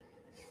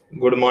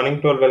Good morning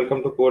to all.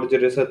 Welcome to Coach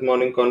Research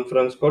Morning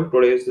Conference Call.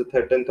 Today is the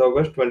 13th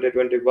August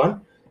 2021.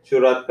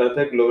 शुरुआत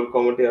करते हैं global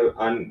commodity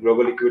and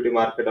global equity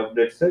market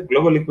update से।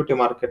 Global equity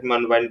market में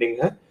unwinding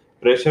है,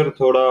 pressure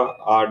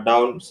थोड़ा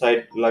down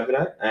side लग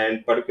रहा है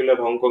एंड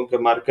पर्टिकुलर हांगकांग के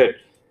मार्केट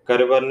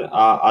करीबन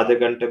आधे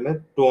घंटे में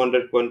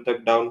 200 पॉइंट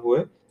तक डाउन हुए।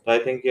 तो आई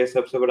थिंक ये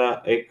सबसे बड़ा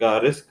एक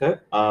रिस्क है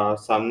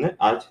सामने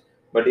आज।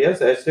 बट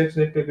यस, एसएक्स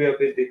निफ्टी भी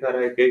अभी दिखा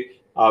रहा है कि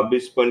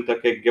 20 पॉइंट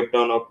तक एक गैप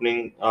डाउन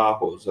ओपनिंग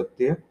हो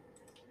सकती है।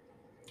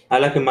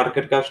 हालांकि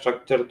मार्केट का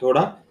स्ट्रक्चर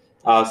थोड़ा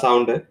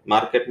साउंड है।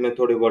 मार्केट में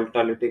थोड़ी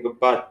वोलेटिलिटी के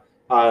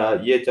बाद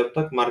ये जब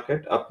तक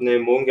मार्केट अपने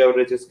मूविंग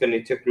एवरेजेस के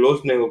नीचे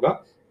क्लोज नहीं होगा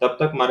तब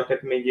तक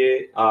मार्केट में ये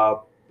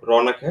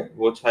रौनक है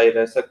वो छाई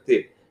रह सकती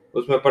है।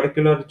 उसमें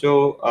पर्टिकुलर जो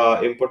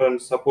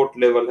इम्पोर्टेंट सपोर्ट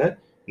लेवल है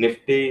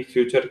निफ्टी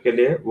फ्यूचर के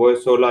लिए वो है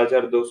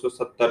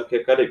 16,270 के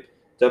करीब।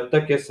 जब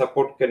तक ये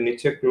सपोर्ट के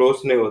नीचे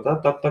क्लोज नहीं होता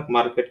तब तक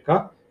मार्केट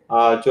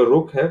का जो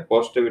रुख है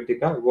पॉजिटिविटी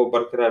का वो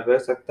बरकरार रह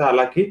सकता है।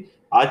 हालांकि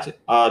आज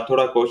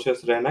थोड़ा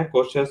कोशियस रहना है,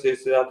 कोशियस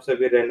इस हिसाब से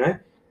भी रहना है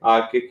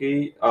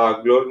क्योंकि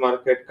ग्लोबल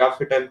मार्केट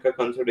काफी टाइम का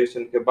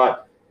कंसोलिडेशन के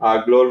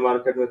बाद ग्लोबल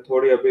मार्केट में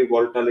थोड़ी अभी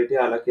वोलेटिलिटी।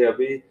 हालांकि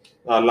अभी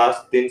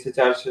लास्ट 3 से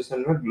 4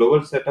 सेशन में ग्लोबल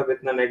सेटअप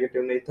इतना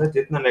नेगेटिव नहीं था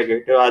जितना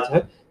नेगेटिव आज है।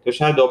 तो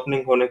शायद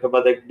ओपनिंग होने के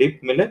बाद एक डिप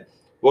मिले।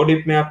 वो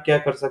डिप में आप क्या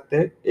कर सकते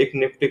हैं, एक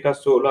निफ्टी का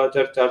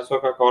 16,400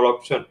 का कॉल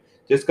ऑप्शन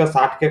जिसका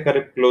 60 के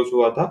करीब क्लोज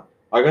हुआ था,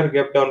 अगर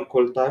गैप डाउन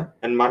खुलता है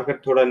एंड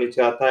मार्केट थोड़ा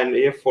नीचे आता है एंड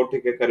ये 40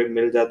 के करीब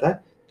मिल जाता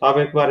है तो आप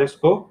एक बार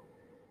इसको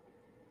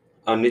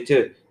नीचे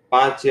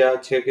 5 या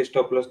 6 के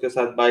स्टॉप लॉस के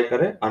साथ बाय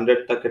करें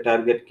 100 तक के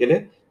टारगेट के लिए।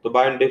 तो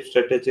बाय एंड डिप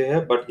स्ट्रेटेजी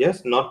है, but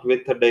yes not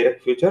with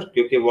direct future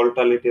क्योंकि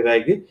वोलेटिलिटी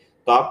रहेगी।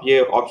 तो आप ये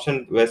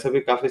ऑप्शन वैसे भी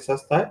काफी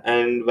सस्ता है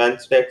एंड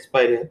वेंसडे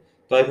एक्सपायरी है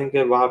तो आई थिंक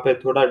वहां पे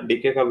थोड़ा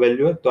डीके का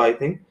वैल्यू है। तो आई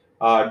थिंक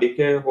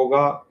डीके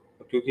होगा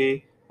क्योंकि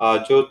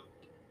जो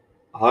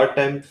हर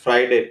टाइम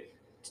फ्राइडे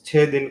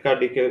 6 दिन का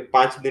डीके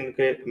 5 दिन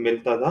के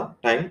मिलता था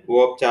टाइम,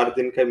 वो अब 4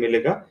 दिन का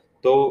मिलेगा।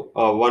 तो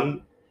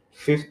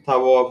 1/5 था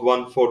वो अब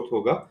 1/4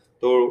 होगा।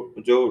 तो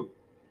जो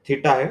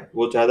थीटा है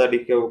वो ज्यादा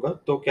डीके होगा।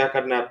 तो क्या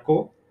करना है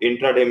आपको,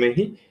 इंट्राडे में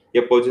ही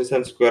ये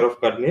पोजीशन स्क्वायर ऑफ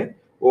करनी है,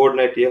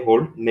 ओवरनाइट ये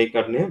होल्ड नहीं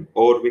करनी है,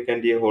 ओवर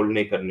वीकेंड ये होल्ड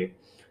नहीं करनी है।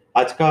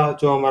 आज का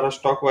जो हमारा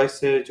स्टॉक वाइज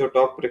से जो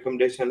टॉप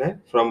रिकमेंडेशन है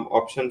फ्रॉम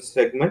ऑप्शन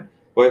सेगमेंट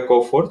वो है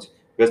कोफोर्ज।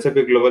 वैसे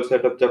भी ग्लोबल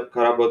सेटअप जब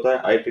खराब होता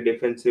है आईटी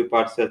डिफेंसिव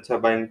पार्ट से अच्छा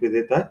बाइंग भी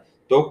देता है।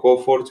 तो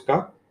कोफोर्ज का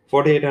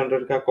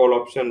 4800 का कॉल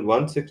ऑप्शन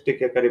 160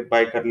 के करीब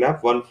बाय कर ले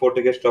आप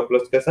 140 के स्टॉप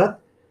लॉस के साथ।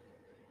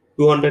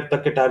 200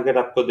 तक के टारगेट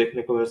आपको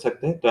देखने को मिल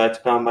सकते हैं। तो आज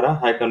का हमारा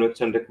हाई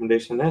कन्विक्शन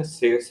रिकमेंडेशन है।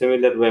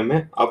 सिमिलर वे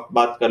में अब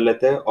बात कर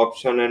लेते हैं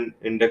ऑप्शन एंड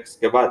इंडेक्स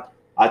के बाद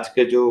आज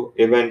के जो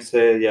इवेंट्स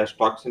है या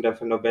स्टॉक्स एंड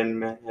एफ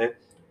में है।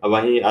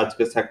 वहीं आज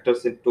के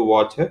सेक्टर्स टू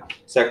वॉच है।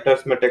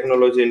 सेक्टर्स में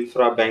technology,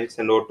 infra, banks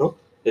and auto,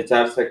 ये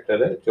 4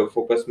 सेक्टर है जो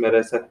फोकस में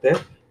रह सकते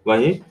हैं।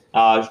 वहीं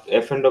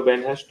एफ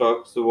एंड है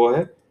स्टॉक्स वो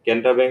है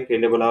Canara Bank,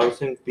 Indian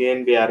housing,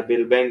 PNB,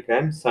 RBL Bank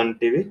and Sun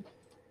TV.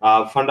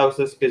 Fund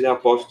houses के जहाँ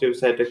पॉजिटिव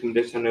साइड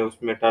रिकमेंडेशन है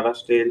उसमें टाटा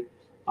स्टील,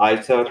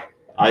 आइसर।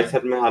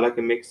 आइसर में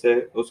हालांकि मिक्स है,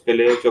 उसके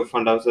लिए जो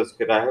फंड हाउसेस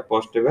की राय है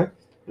पॉजिटिव है।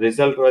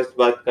 रिजल्ट वाइज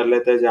बात कर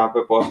लेते हैं जहाँ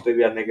पे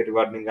पॉजिटिव या नेगेटिव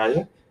अर्निंग आई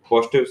है।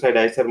 पॉजिटिव साइड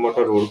आइसर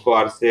मोटर, हुडको,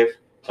 RCF,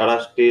 Tata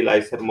Steel,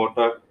 Eicher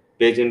Motor,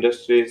 Page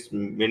Industries,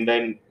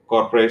 मिंडाइन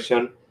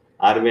Corporation,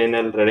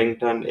 RVNL,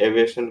 Redington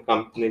Aviation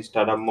companies,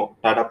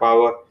 Tata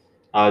Power,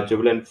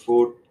 Jubilant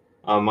Food,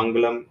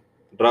 Mangalam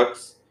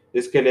Drugs.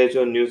 इसके लिए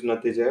जो न्यूज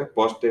नतीजे है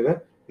पॉजिटिव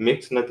है।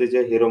 मिक्स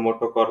नतीजे हीरो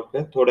मोटोकॉर्प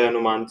के थोड़े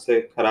अनुमान से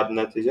खराब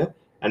नतीजे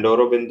एंड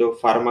औरोबिंदो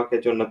फार्मा के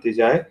जो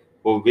नतीजा है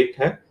वो वीक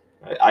है।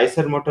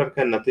 आइसर मोटर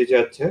के नतीजे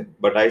अच्छे,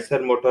 बट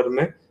आइसर मोटर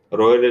में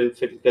रॉयल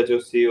एनफील्ड के जो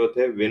सीईओ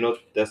थे विनोद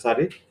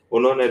दसारी,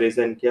 उन्होंने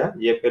रिजाइन किया।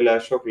 ये पहले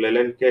अशोक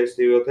लेलैंड के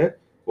सीईओ थे,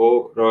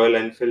 वो रॉयल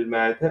एनफील्ड में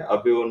आए थे,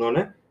 अभी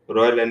उन्होंने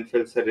रॉयल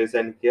एनफील्ड से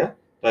रिजाइन किया।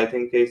 तो आई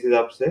थिंक इस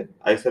हिसाब से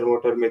आइसर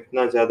मोटर में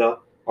इतना ज्यादा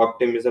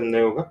ऑप्टिमिज्म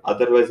नहीं होगा।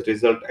 अदरवाइज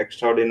रिजल्ट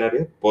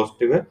एक्स्ट्राऑर्डिनरी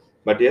पॉजिटिव है,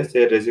 बट यस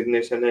ये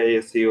रेजिग्नेशन है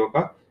ये सीईओ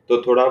का,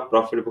 तो थोड़ा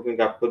प्रॉफिट बुकिंग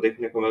आपको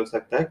देखने को मिल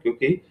सकता है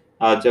क्योंकि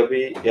जब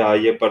भी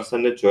ये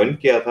पर्सन ने ज्वाइन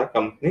किया था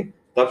कंपनी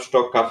तब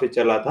स्टॉक काफी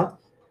चला था।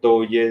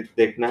 तो ये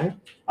देखना है।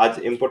 आज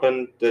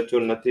इम्पोर्टेंट जो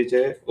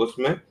नतीजे है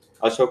उसमें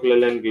Ashok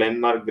Leyland,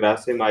 Glenmark,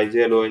 Grasim,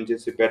 IGL,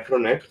 ONGC,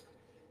 Petronet.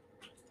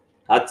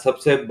 आज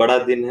सबसे बड़ा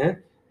दिन है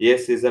ये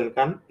सीजन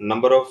का।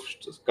 नंबर ऑफ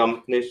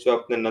कंपनीज जो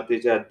अपने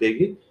नतीजे आज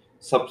देगी,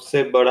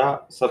 सबसे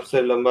बड़ा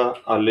सबसे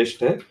लंबा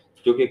लिस्ट है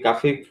क्योंकि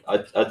काफी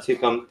अच्छी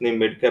कंपनी,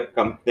 मिड कैप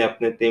कंपनी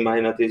अपने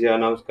तिमाही नतीजे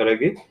अनाउंस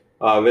करेगी।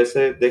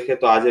 वैसे देखे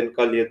तो आज एंड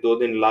कल ये 2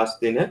 दिन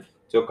लास्ट दिन है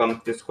जो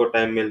कंपनीज को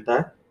टाइम मिलता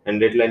है एंड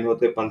डेडलाइन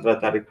होती है 15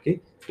 तारीख की।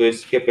 तो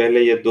इसके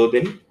पहले ये 2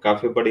 दिन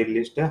काफी बड़ी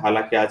लिस्ट है।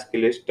 हालांकि आज की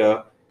लिस्ट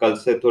कल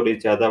से थोड़ी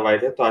ज्यादा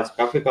वाइड है तो आज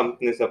काफी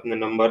कंपनीज अपने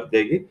नंबर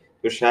देगी।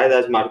 तो शायद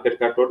आज मार्केट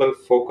का टोटल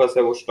फोकस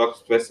है वो स्टॉक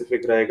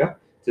स्पेसिफिक रहेगा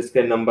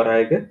जिसके नंबर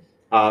आएंगे।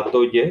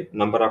 तो ये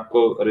नंबर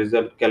आपको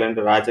रिजल्ट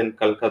कैलेंडर आज एंड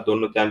कल का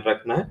दोनों ध्यान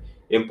रखना है।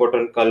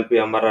 इम्पोर्टेंट कल भी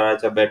हमारा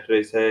राजा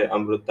बैटरीज है,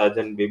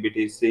 अमृताजन,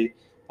 बीबीटीसी,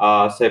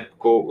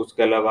 सेप्को,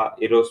 उसके अलावा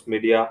Eros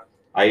media,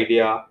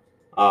 idea,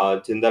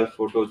 Jindal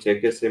photo,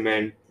 जेके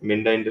सीमेंट,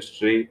 मिंडा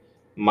इंडस्ट्री,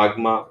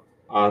 मागमा,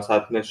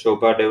 साथ में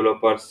शोभा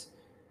डेवलपर्स,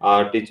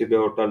 टीजीबी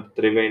होटल,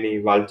 त्रिवेणी,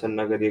 वालचंद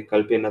नगर, ये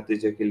कल के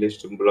नतीजे की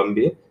लिस्ट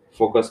लंबी है।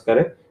 फोकस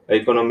करें।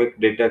 इकोनॉमिक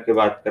डेटा की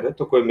बात करें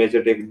तो कोई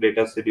मेजर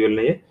डेटा शेड्यूल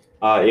नहीं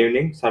है।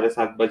 इवनिंग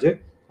 7:30 बजे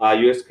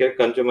यूएस के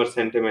कंज्यूमर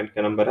सेंटिमेंट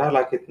का नंबर है।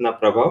 हालांकि इतना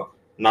प्रभाव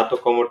ना तो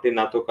कमोडिटी,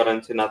 ना तो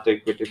करेंसी, ना तो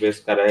इक्विटी बेस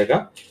का रहेगा।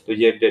 तो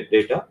ये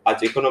डेटा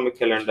आज इकोनॉमिक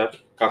कैलेंडर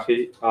काफी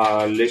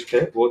लिस्ट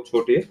है वो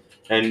छोटी है,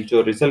 एंड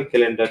जो रिजल्ट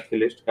कैलेंडर की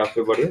लिस्ट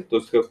काफी बड़ी है, तो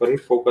उसके ऊपर ही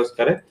फोकस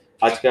करें।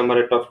 आज के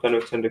हमारे टॉप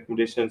कन्वेक्शन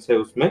रिकमेंडेशन है,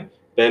 उसमें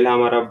पहला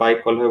हमारा बाय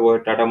कॉल है वो है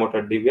टाटा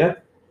मोटर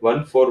डीवीआर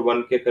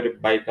 141 के करीब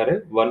बाय करें।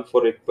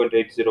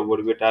 148.80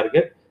 would be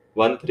target,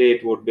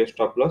 138 would be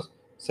stop loss.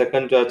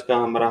 Second जो आज का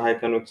हमारा हाई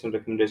कन्वेक्शन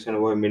रिकमेंडेशन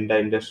वो है मिंडा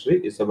इंडस्ट्री,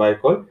 इसे buy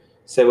call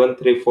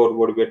 734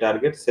 would be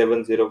target,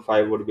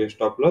 705 would be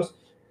stop loss.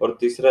 और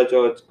तीसरा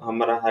जो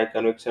हमारा हाई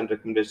कन्वेक्शन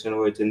रिकमेंडेशन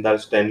वो है जिंदाल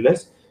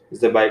स्टेनलेस,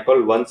 इसे buy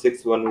call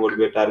 161 would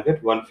be a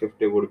target,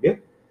 150 would be a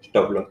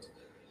stop loss.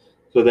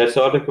 So that's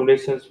all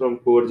recommendations from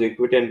Coors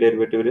Equity and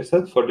Derivative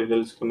Research. For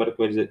details,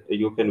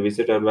 you can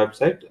visit our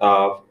website.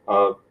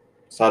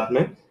 साथ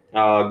में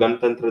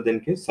गणतंत्र दिन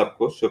की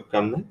सबको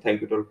शुभकामनाएं।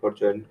 Thank you for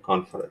join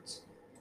conference.